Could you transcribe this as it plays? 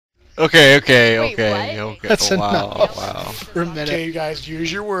Okay. That's Wow. enough. Wow. For a minute. Okay, you guys,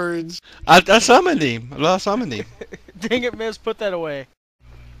 use your words. I summoned him. I summoned him. Dang it, Miz, put that away.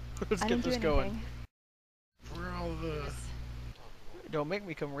 Let's I get didn't this do going. anything. Where are all the... Don't make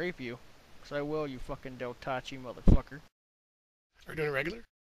me come rape you. Cause I will, you fucking Deltachi motherfucker. Are we doing it regular?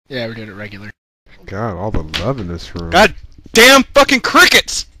 Yeah, we're doing it regular. God, all the love in this room. God damn fucking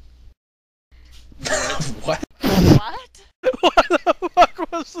crickets! What? What? What the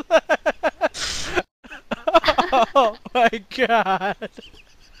fuck was that? Oh my god.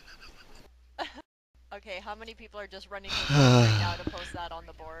 Okay, how many people are just running right now to post that on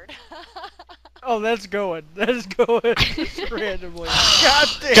the board? Oh, that's going. That's going just randomly. God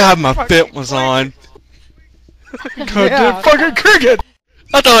damn. God, my fucking fit was cricket. on. God damn fucking cricket!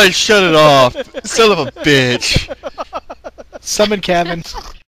 I thought I'd shut it off. Son of a bitch. Summon Kevin.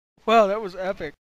 Wow, that was epic.